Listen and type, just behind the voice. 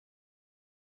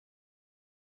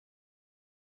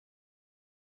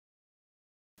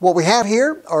What we have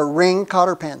here are ring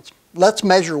Cotter pens. Let's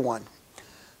measure one.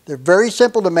 They're very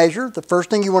simple to measure. The first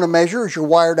thing you want to measure is your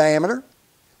wire diameter,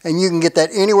 and you can get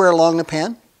that anywhere along the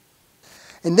pen.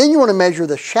 And then you want to measure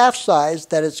the shaft size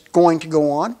that it's going to go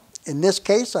on. In this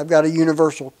case, I've got a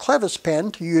universal clevis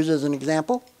pen to use as an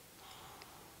example.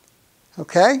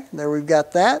 Okay, there we've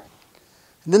got that.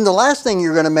 And then the last thing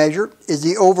you're going to measure is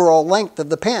the overall length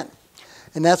of the pen.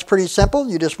 And that's pretty simple.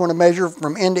 You just want to measure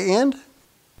from end to end.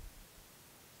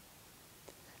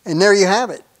 And there you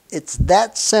have it. It's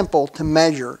that simple to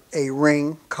measure a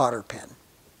ring Cotter pen.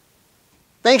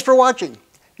 Thanks for watching.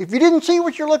 If you didn't see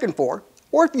what you're looking for,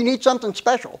 or if you need something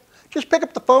special, just pick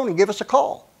up the phone and give us a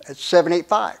call at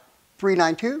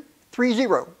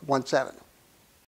 785-392-3017.